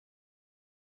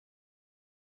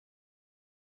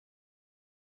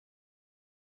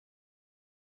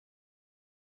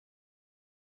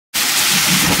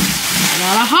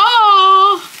got a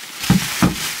haul.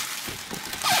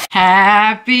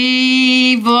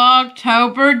 Happy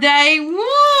Vlogtober day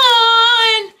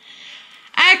 1.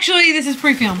 Actually, this is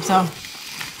pre-filmed, so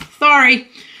sorry.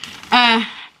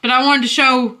 But I wanted to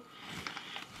show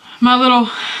my little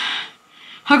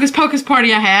Hocus Pocus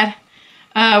party I had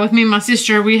with me and my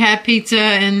sister. We had pizza,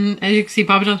 and as you can see,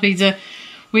 Papa John's pizza.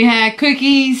 We had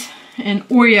cookies and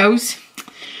Oreos.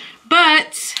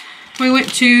 But we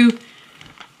went to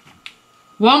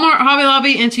Walmart, Hobby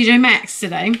Lobby, and TJ Maxx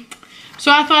today.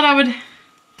 So I thought I would,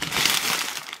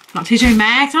 not TJ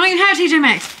Maxx, I don't even have TJ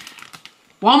Maxx.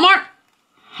 Walmart,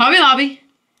 Hobby Lobby,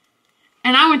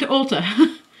 and I went to Ulta.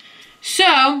 So,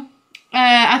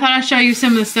 I thought I'd show you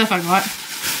some of the stuff I got.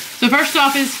 So first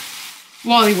off is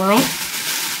Wally World.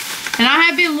 And I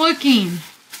have been looking,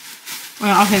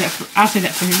 well, I'll say that for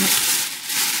a minute.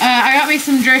 I got me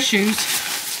some dress shoes.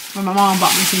 Well, my mom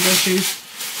bought me some dress shoes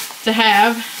to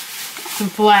have some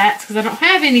flats, because I don't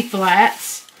have any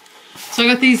flats. So I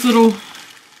got these little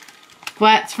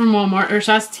flats from Walmart. They're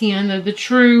size 10. They're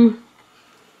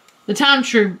the Time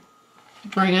True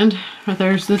brand. Right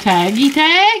there's the taggy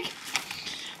tag.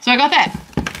 So I got that.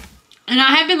 And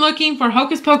I have been looking for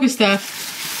Hocus Pocus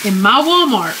stuff in my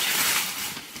Walmart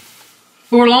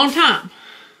for a long time.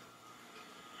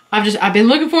 I've been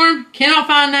looking for them. Cannot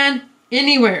find none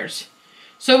anywheres.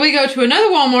 So we go to another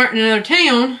Walmart in another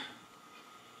town,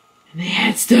 and they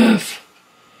had stuff.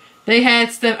 They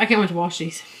had stuff. I can't wait to wash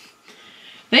these.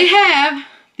 They have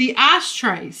the ice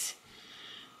trays.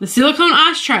 The silicone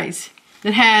ice trays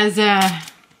that has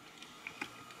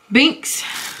Binks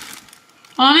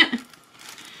on it.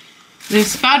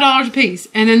 There's $5 a piece.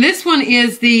 And then this one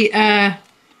is the,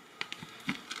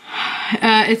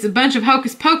 it's a bunch of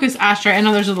Hocus Pocus ice tray. I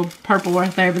know there's a little purple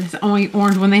right there, but it's the only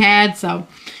orange one they had, so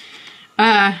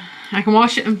I can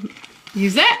wash it and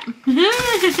use that. So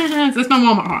that's my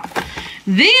Walmart haul.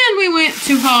 Then we went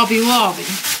to Hobby Lobby.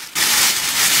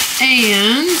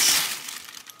 And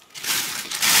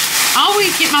I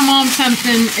always get my mom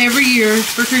something every year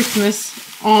for Christmas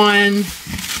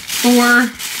for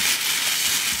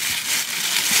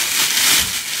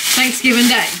Thanksgiving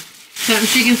Day. Something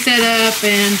she can set up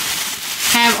and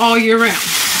have all year round.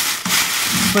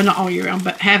 Well, not all year round,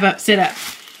 but have set up.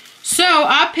 So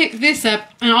I picked this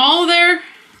up, and all their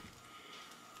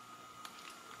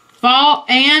fall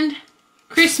and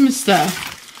Christmas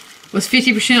stuff was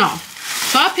 50% off.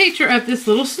 So I picked her up this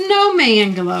little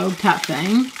snowman globe type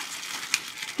thing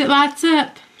that lights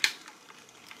up.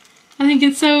 I think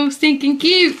it's so stinking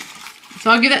cute.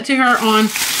 So I'll give that to her on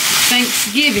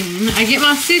Thanksgiving. I get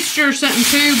my sister something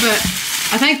too, but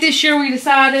I think this year we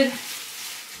decided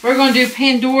we're going to do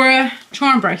Pandora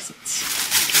charm bracelets.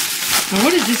 Now,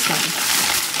 what is this thing?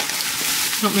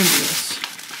 I don't remember this.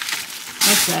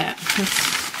 What's that?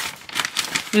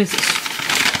 What is this?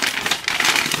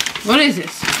 What is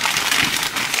this?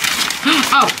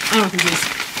 Oh, I know what this is.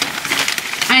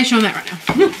 I ain't showing that right now.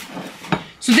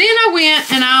 So then I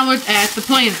went and I looked at the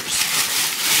planners.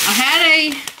 I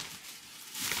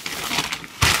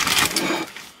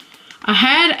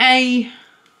had a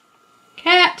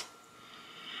cat.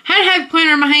 I had to have a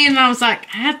planner in my hand, and I was like,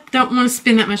 I don't want to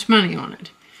spend that much money on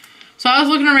it. So I was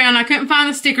looking around. I couldn't find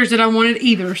the stickers that I wanted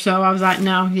either. So I was like,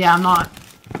 no, yeah, I'm not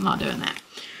doing that.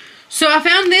 So I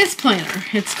found this planner.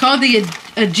 It's called the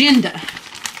Agenda.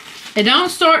 It don't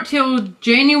start till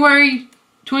January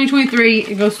 2023.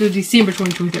 It goes through December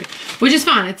 2023, which is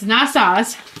fine. It's a nice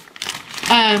size.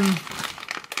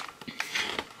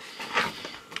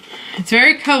 It's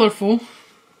very colorful.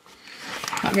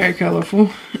 Not very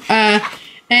colorful. And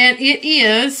it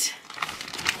is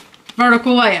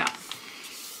vertical layout.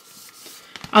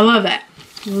 I love that.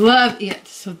 Love it.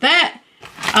 So that,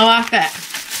 I like that.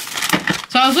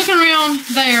 So I was looking around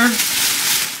there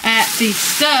at the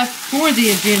stuff for the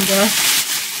Agenda.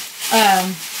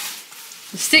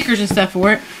 The stickers and stuff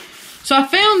for it. So I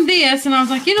found this, and I was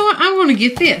like, you know what? I'm going to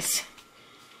get this.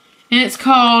 And it's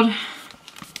called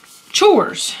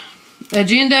Chores.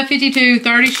 Agenda 52,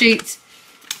 30 sheets.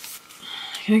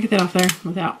 Can I get that off there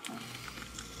without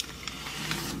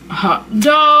hot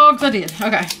dogs? I did.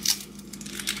 Okay.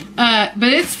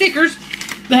 But it's stickers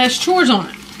that has chores on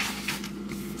it.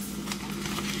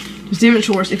 Just different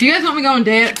chores. If you guys want me to go in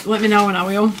depth, let me know and I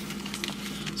will.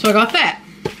 So I got that.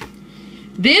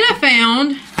 Then I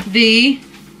found the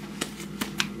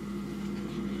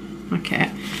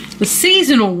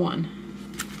seasonal one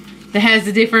that has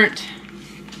the different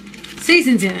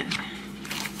seasons in it.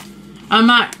 I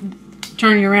might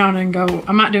turn you around and go,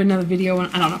 I might do another video, I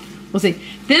don't know. We'll see.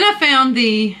 Then I found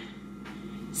the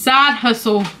Side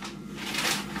Hustle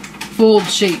fold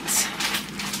sheets.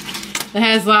 that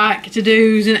has like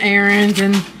to-dos and errands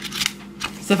and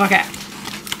stuff like that.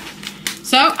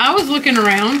 So I was looking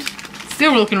around,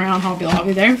 still looking around Hobby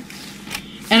Lobby there,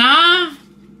 and I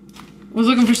was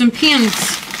looking for some pens.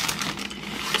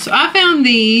 So I found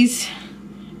these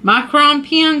Micron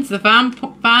pens, the fine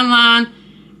line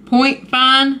point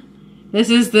fine. This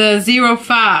is the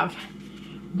 05,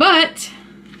 but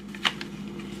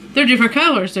they're different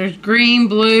colors. There's green,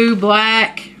 blue,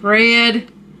 black, red,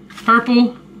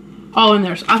 purple, all in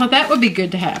there. So I thought that would be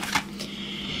good to have.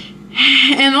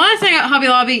 And the last thing at Hobby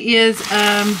Lobby is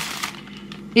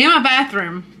in my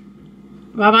bathroom,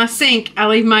 by my sink, I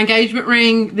leave my engagement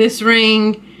ring, this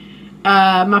ring,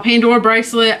 my Pandora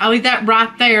bracelet. I leave that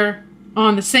right there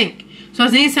on the sink. So I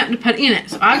was needing something to put in it.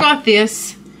 So I got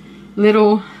this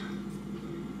little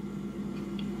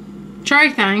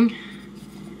tray thing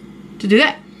to do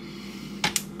that.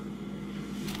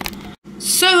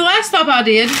 So the last stop I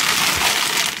did,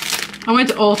 I went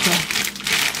to Ulta.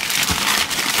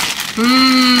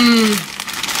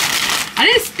 I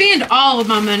didn't spend all of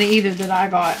my money either that I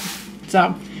got.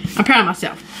 So I'm proud of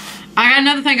myself. I got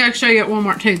another thing I can show you at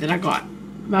Walmart too that I got.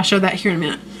 I'll show that here in a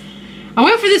minute. I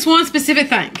went for this one specific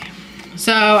thing.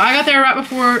 So I got there right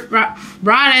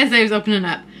as they was opening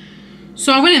up.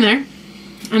 So I went in there.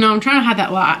 I know I'm trying to hide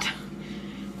that light.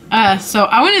 So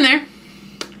I went in there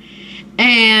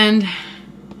and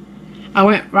I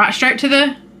went right straight to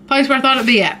the place where I thought it'd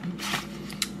be at.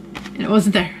 And it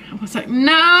wasn't there. I was like,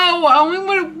 no, I only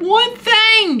wanted one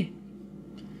thing.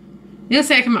 They'll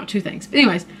say I come out with two things. But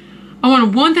anyways, I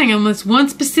wanted one thing, and this one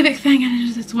specific thing,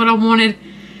 and that's what I wanted.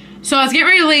 So I was getting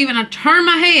ready to leave, and I turned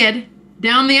my head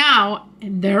down the aisle,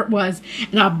 and there it was.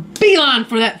 And I beeline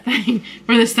for that thing,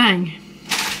 for this thing.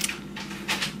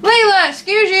 Layla,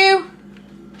 excuse you.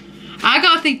 I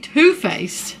got the Too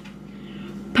Faced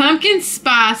Pumpkin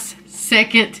Spice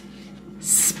Second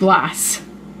Splice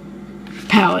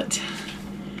palette.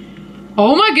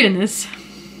 Oh my goodness.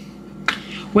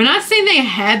 When I seen they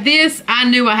had this, I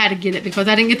knew I had to get it because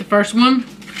I didn't get the first one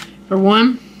for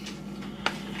one.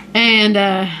 And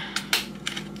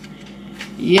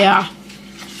yeah.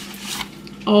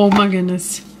 Oh my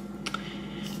goodness.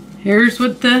 Here's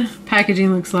what the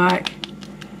packaging looks like.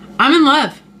 I'm in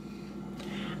love.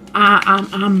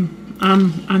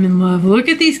 I'm in love. Look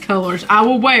at these colors. I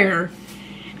will wear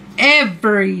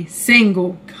every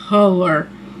single color.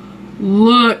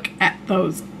 Look at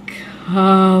those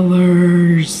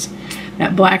colors.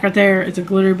 That black right there is a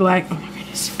glittery black. Oh my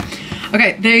goodness.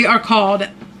 Okay, they are called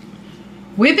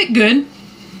Whip It Good.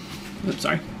 Oops,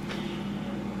 sorry.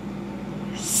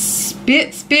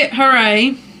 Spit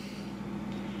Hooray.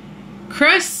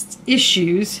 Crust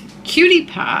Issues. Cutie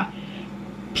Pie.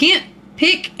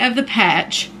 Pick of the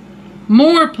Patch.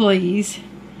 More Please.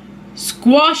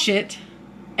 Squash It.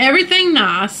 Everything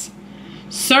Nice.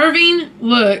 Serving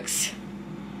Looks.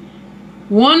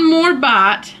 One More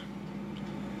Bite.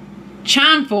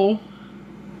 Chimeful.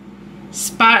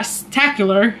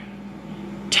 Spectacular.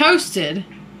 Toasted.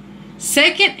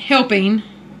 Second Helping.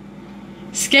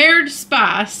 Scared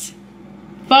Spice.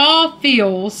 Fall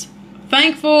Feels.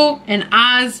 Thankful. And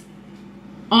Eyes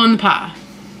on the Pie.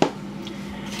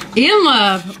 In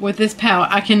love with this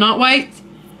palette. I cannot wait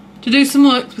to do some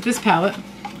looks with this palette.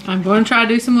 I'm going to try to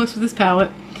do some looks with this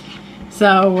palette.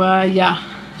 So, yeah.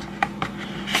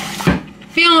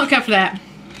 Be on the lookout for that.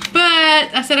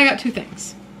 But I said I got two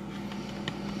things.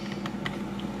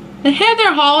 They had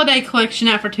their holiday collection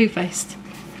out for Too Faced.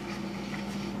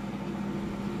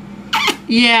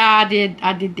 Yeah,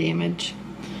 I did damage.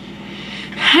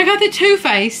 I got the Too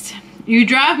Faced You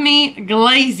Drive Me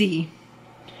Glazy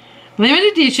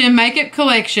Limited Edition Makeup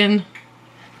Collection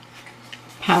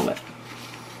palette.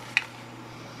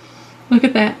 Look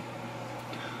at that.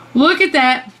 Look at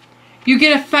that. You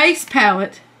get a face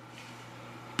palette,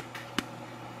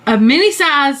 a mini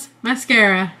size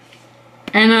mascara,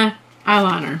 and a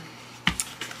eyeliner.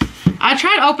 I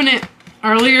tried to open it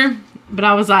earlier, but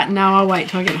I was like, no, I'll wait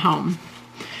till I get home.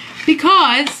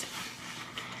 Because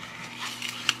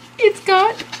it's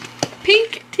got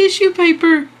pink tissue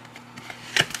paper.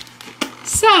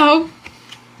 So,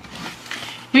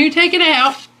 when you take it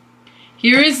out,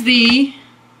 here is the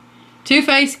Too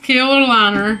Faced Killer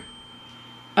Liner.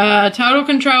 Total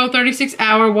Control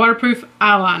 36-hour waterproof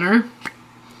eyeliner.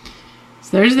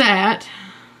 So there's that.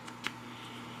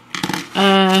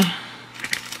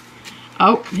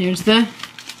 Oh, here's the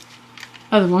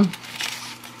other one.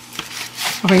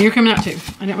 Okay, you're coming out too.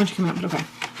 I didn't want you to come out, but okay.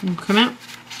 You come out.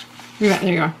 You're right,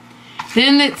 there you are.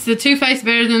 Then it's the Too Faced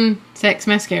Better Than Sex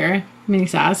mascara, mini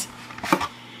size.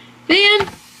 Then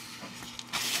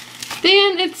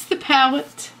it's the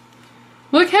palette.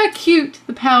 Look how cute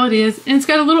the palette is. And it's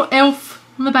got a little elf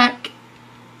on the back.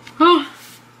 Oh.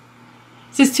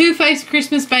 It says Too Faced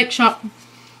Christmas Bake Shop.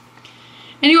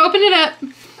 And you open it up.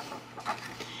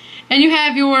 And you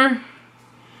have your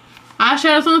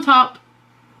eyeshadows on the top.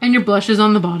 And your blushes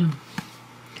on the bottom.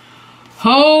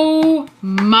 Oh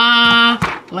my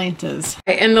lantas.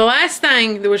 And the last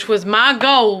thing, which was my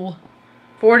goal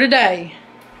for today,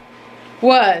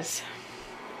 was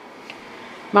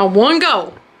my one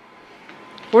goal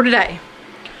for today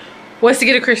was to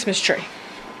get a Christmas tree.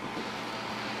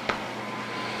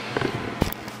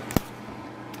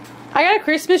 I got a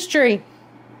Christmas tree.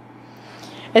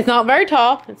 It's not very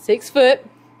tall. It's 6 foot.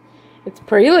 It's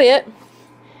pre-lit.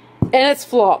 And it's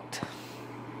flocked.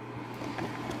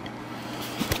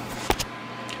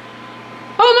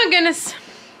 Oh my goodness.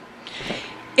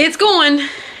 It's going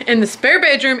in the spare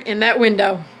bedroom in that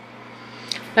window.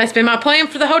 That's been my plan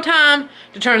for the whole time,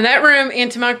 to turn that room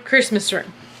into my Christmas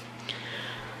room.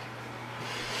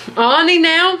 All I need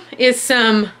now is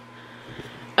some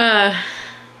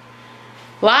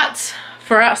lights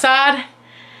for outside,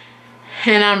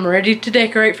 and I'm ready to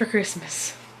decorate for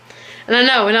Christmas. And I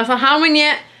know, and it's not Halloween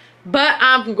yet, but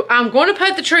I'm going to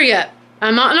put the tree up.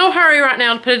 I'm not in no hurry right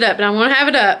now to put it up, but I'm going to have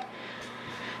it up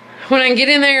when I can get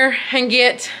in there and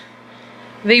get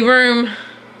the room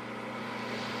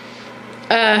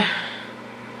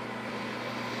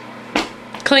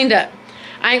cleaned up.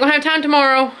 I ain't gonna have time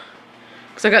tomorrow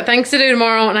because I got things to do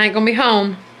tomorrow, and I ain't gonna be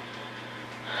home.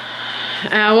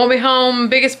 I won't be home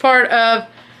biggest part of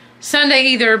Sunday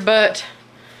either, but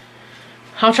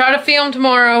I'll try to film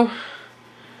tomorrow.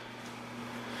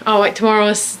 Oh wait, tomorrow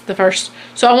is the 1st,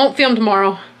 so I won't film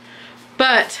tomorrow.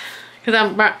 But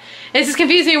because this is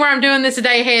confusing me where I'm doing this a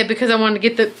day ahead, because I wanted to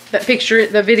get that picture,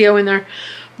 the video in there.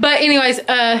 But anyways,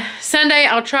 Sunday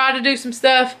I'll try to do some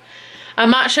stuff. I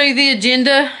might show you the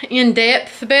agenda in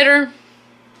depth better.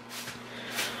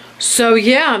 So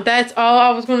yeah, that's all I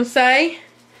was going to say.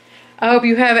 I hope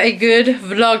you have a good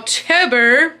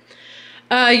Vlogtober.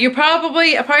 I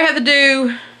probably have to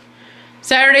do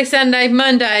Saturday, Sunday,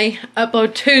 Monday,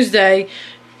 upload Tuesday,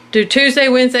 do Tuesday,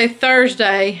 Wednesday,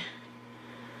 Thursday,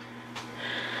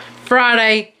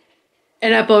 Friday,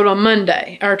 and upload on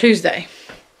Monday or Tuesday.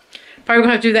 Probably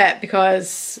gonna have to do that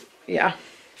because, yeah.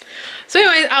 So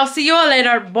anyways, I'll see you all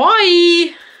later.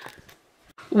 Bye.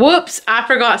 Whoops, I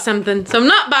forgot something. So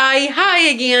not bye, hi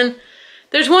again.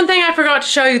 There's one thing I forgot to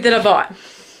show you that I bought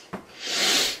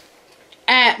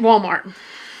at Walmart.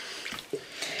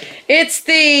 It's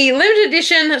the limited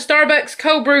edition Starbucks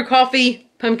Cold Brew Coffee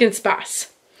Pumpkin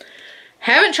Spice.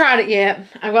 Haven't tried it yet.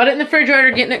 I got it in the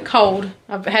refrigerator getting it cold.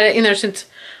 I've had it in there since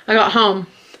I got home.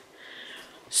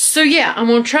 So yeah, I'm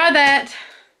going to try that.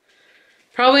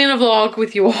 Probably in a vlog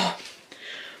with you all.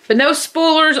 But no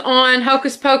spoilers on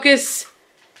Hocus Pocus.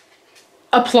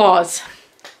 Applause.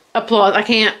 Applause. I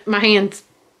can't, my hand's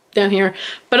down here.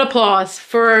 But applause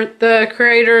for the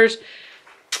creators.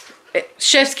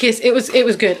 Chef's kiss. It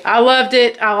was good. I loved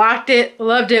it. I liked it.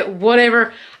 Loved it.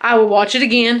 Whatever. I will watch it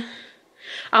again.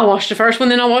 I watched the first one,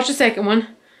 then I'll watch the second one.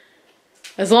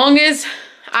 As long as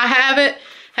I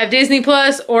have Disney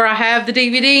Plus, or I have the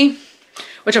DVD,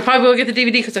 which I probably will get the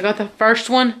DVD because I got the first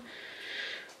one.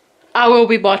 I will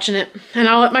be watching it, and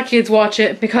I'll let my kids watch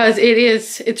it because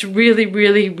it's really,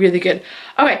 really, really good.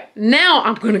 Okay, now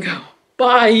I'm gonna go.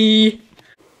 Bye.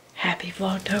 Happy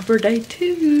Vlogtober day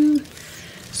 2.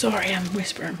 Sorry, I'm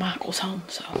whispering. Michael's home,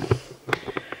 so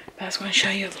I was going to show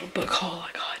you a little book haul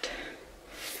I got.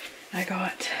 I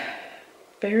got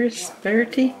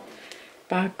Verity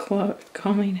by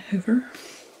Colleen Hoover.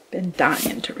 Been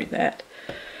dying to read that.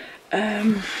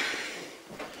 I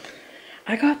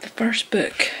got the first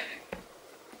book,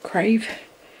 Crave,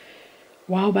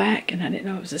 a while back, and I didn't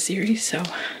know it was a series, so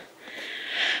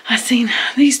I seen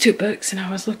these 2 books, and I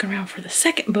was looking around for the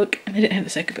second book, and they didn't have the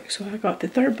second book, so I got the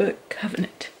third book,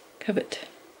 Covet,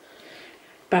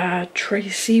 by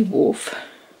Tracy Wolff.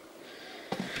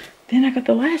 Then I got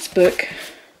the last book,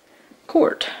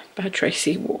 Court, by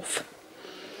Tracy Wolff.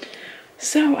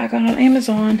 So I got on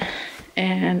Amazon,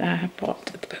 and I bought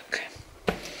the book.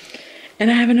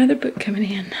 And I have another book coming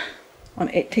in on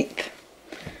the 18th.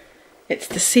 It's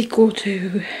the sequel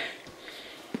to,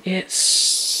 It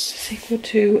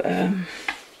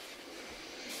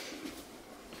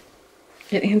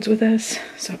Ends With Us.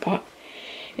 So I bought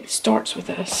It Starts With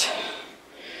Us.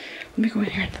 Let me go in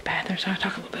here in the bathroom so I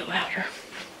talk a little bit louder.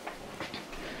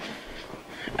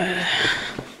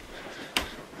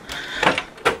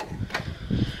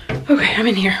 Okay, I'm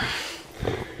in here.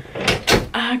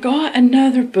 I got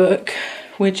another book,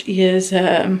 which is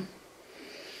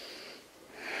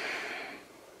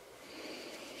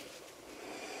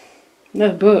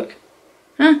Another book.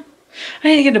 Huh? I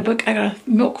didn't get a book. I got a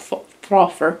milk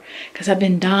frother because I've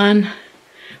been dying.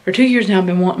 For 2 years now, I've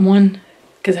been wanting one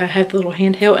because I have the little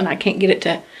handheld and I can't get it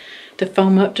to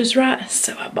foam up just right.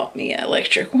 So I bought me an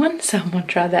electric one. So I'm going to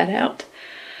try that out.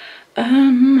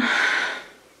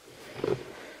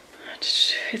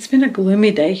 It's been a gloomy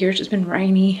day here. It's just been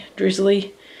rainy,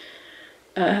 drizzly.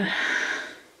 I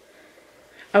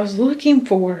was looking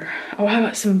for, oh, how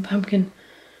about some pumpkin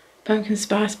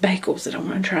spice bagels that I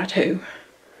want to try too.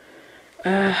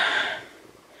 I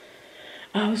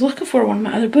was looking for one of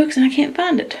my other books and I can't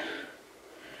find it.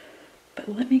 But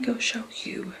let me go show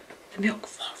you the milk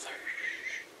frother.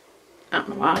 I don't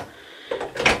know why.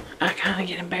 I kind of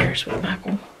get embarrassed with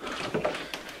Michael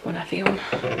when I film.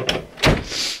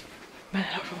 But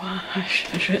I don't know why. I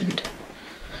shouldn't.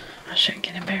 I shouldn't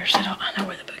get embarrassed at all. I know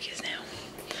where the book is now.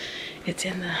 It's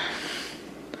in the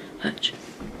hutch.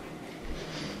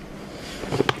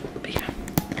 But yeah.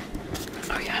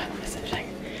 Oh yeah, that's interesting.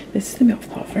 This is the milk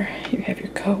frother. You have your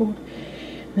cold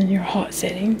and then your hot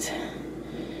settings.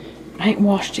 I ain't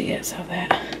washed it yet, so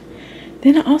that.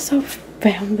 Then I also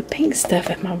found the pink stuff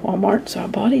at my Walmart, so I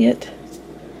bought it.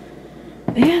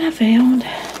 Then I found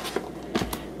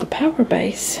the Power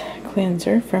Base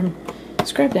cleanser from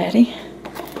Scrub Daddy.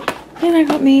 Then I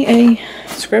got me a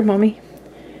Scrub Mommy.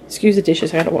 Excuse the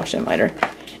dishes, I gotta wash them later.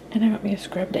 And I got me a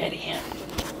Scrub Daddy.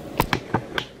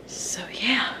 So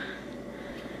yeah.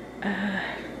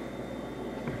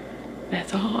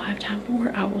 That's all I have time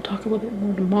for. I will talk a little bit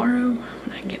more tomorrow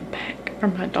when I get back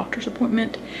from my doctor's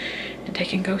appointment and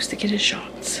taking Ghost to get his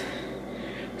shots.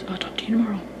 So I'll talk to you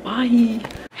tomorrow. Bye.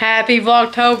 Happy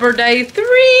Vlogtober day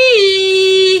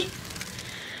 3.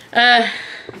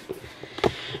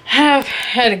 Have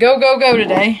had to go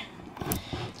today.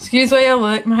 Excuse the way I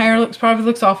look. My hair probably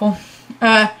looks awful.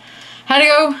 Had to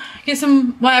go get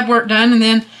some lab work done, and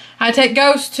then I take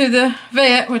Ghost to the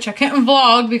vet, which I couldn't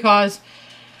vlog because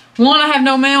 1, I have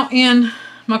no mount in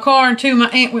my car, and 2, my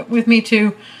aunt went with me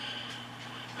to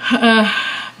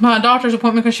my doctor's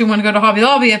appointment because she wanted to go to Hobby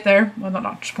Lobby up there. Well, not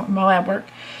doctor's appointment, my lab work.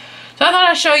 So I thought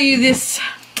I'd show you this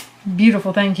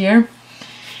beautiful thing here.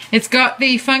 It's got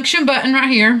the function button right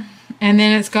here, and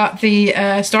then it's got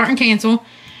the start and cancel.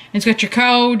 It's got your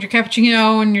code, your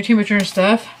cappuccino, and your temperature and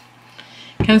stuff.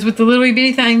 Comes with the little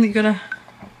bitty thing that you gotta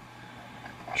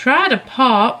try to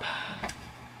pop.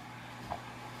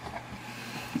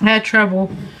 I had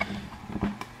trouble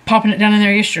popping it down in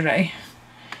there yesterday.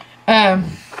 And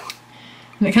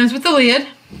it comes with the lid.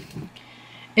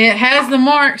 It has the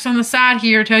marks on the side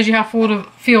here. It tells you how full to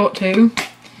fill it to.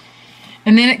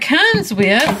 And then it comes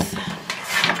with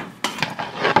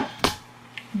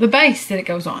the base that it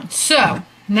goes on. So,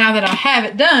 now that I have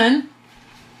it done,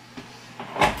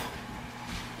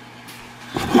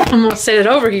 I'm going to set it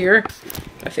over here.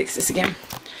 Gotta fix this again.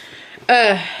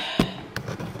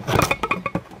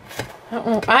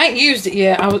 I ain't used it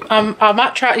yet. I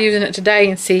might try using it today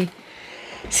and see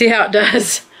how it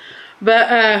does.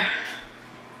 But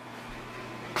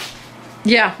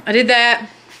yeah, I did that.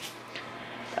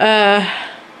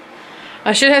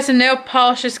 I should have some nail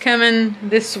polishes coming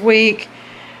this week.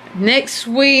 Next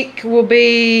week will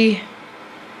be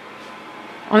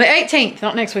on the 18th,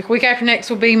 not next week. Week after next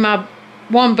will be my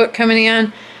one book coming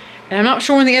in. And I'm not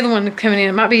sure when the other one is coming in.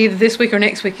 It might be either this week or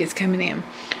next week it's coming in.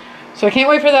 So I can't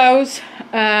wait for those.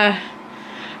 I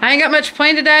ain't got much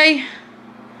planned today.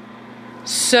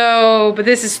 So, but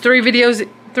this is 3 videos,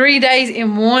 3 days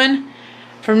in one.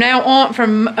 From now on,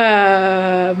 from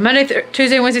Monday,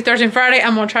 Tuesday, Wednesday, Thursday, and Friday,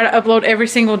 I'm going to try to upload every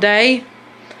single day.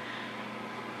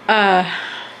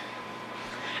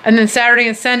 And then Saturday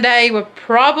and Sunday will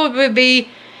probably be,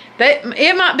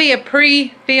 it might be a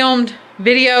pre-filmed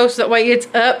video, so that way it's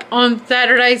up on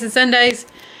Saturdays and Sundays.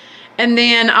 And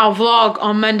then I'll vlog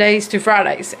on Mondays to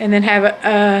Fridays. And then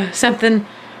have something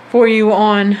for you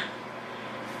on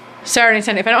Saturday and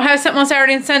Sunday. If I don't have something on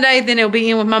Saturday and Sunday, then it'll be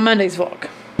in with my Monday's vlog.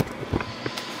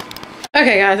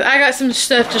 Okay guys, I got some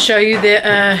stuff to show you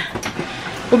that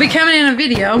will be coming in a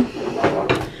video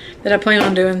that I plan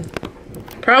on doing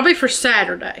probably for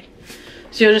Saturday.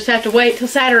 So you'll just have to wait till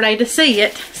Saturday to see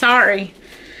it. Sorry.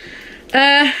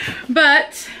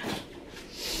 But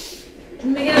let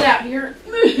me get it out here.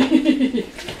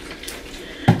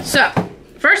 So,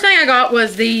 first thing I got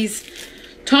was these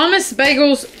Thomas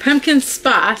Bagels Pumpkin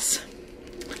Spice.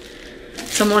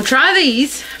 So I'm going to try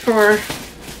these for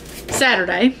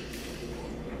Saturday.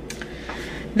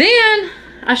 Then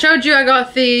I showed you I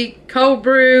got the cold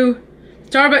brew,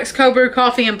 Starbucks cold brew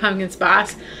coffee and pumpkin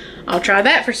spice. I'll try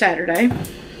that for Saturday.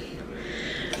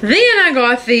 Then I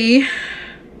got the,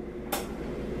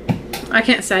 I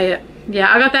can't say it.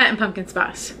 Yeah, I got that in pumpkin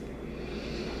spice.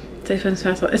 birthday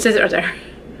pumpkin spice. It says it right there.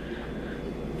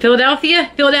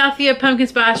 Philadelphia pumpkin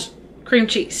spice cream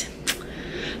cheese.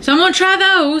 So I'm gonna try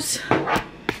those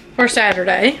for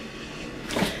Saturday.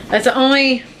 That's the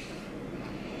only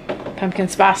pumpkin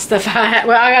spice stuff I had.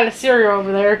 Well, I got a cereal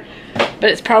over there, but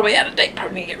it's probably out of date.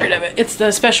 Probably need to get rid of it. It's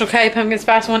the Special K pumpkin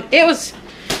spice one. It was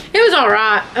all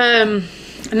right.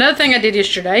 Another thing I did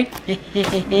yesterday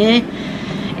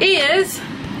is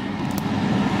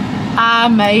I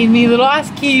made me little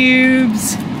ice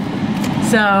cubes.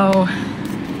 So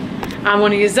I'm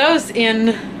going to use those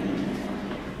in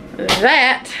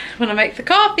that when I make the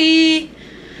coffee.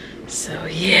 So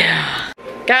yeah.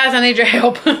 Guys, I need your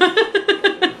help.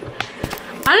 I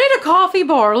need a coffee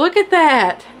bar. Look at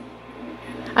that.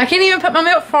 I can't even put my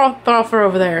milk frother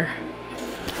over there.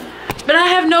 But I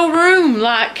have no room.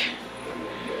 Like,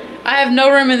 I have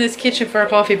no room in this kitchen for a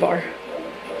coffee bar.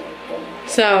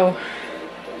 So,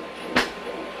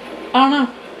 I don't know.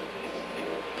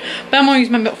 But I'm going to use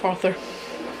my milk frother.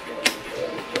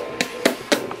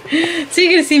 So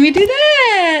you're going to see me do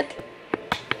that.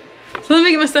 So let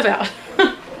me get my stuff out.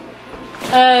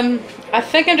 I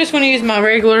think I'm just going to use my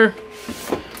regular,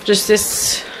 just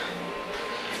this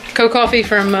cold coffee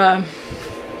from,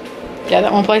 yeah,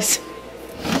 that one place.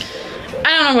 I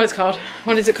don't know what it's called.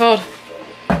 What is it called?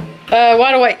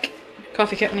 Wide Awake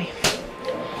Coffee Company.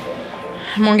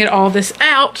 I'm going to get all this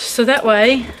out so that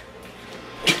way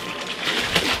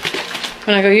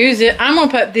when I go use it, I'm going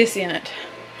to put this in it.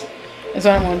 That's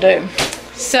what I'm going to do.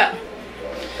 So,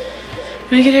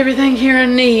 let me get everything here I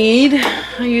need.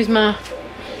 I'll use my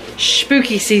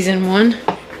spooky season one.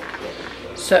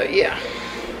 So, yeah.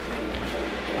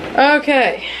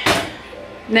 Okay.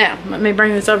 Now, let me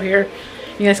bring this over here.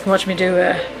 You guys can watch me do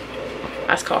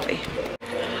iced coffee.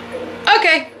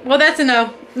 Okay, well that's a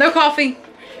no. No coffee.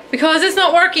 Because it's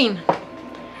not working.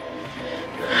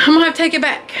 I'm going to have to take it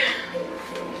back.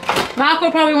 Michael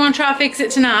will probably want to try to fix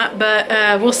it tonight, but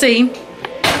we'll see.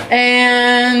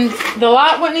 And the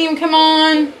light wouldn't even come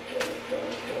on.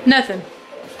 Nothing.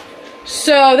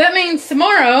 So that means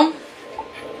tomorrow,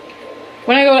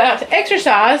 when I go out to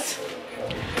exercise,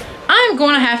 I'm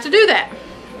going to have to do that.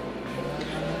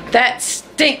 That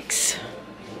stinks.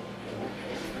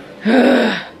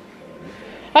 Okay,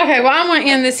 well I'm going to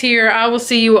end this here. I will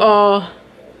see you all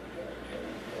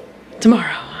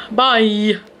tomorrow.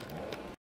 Bye.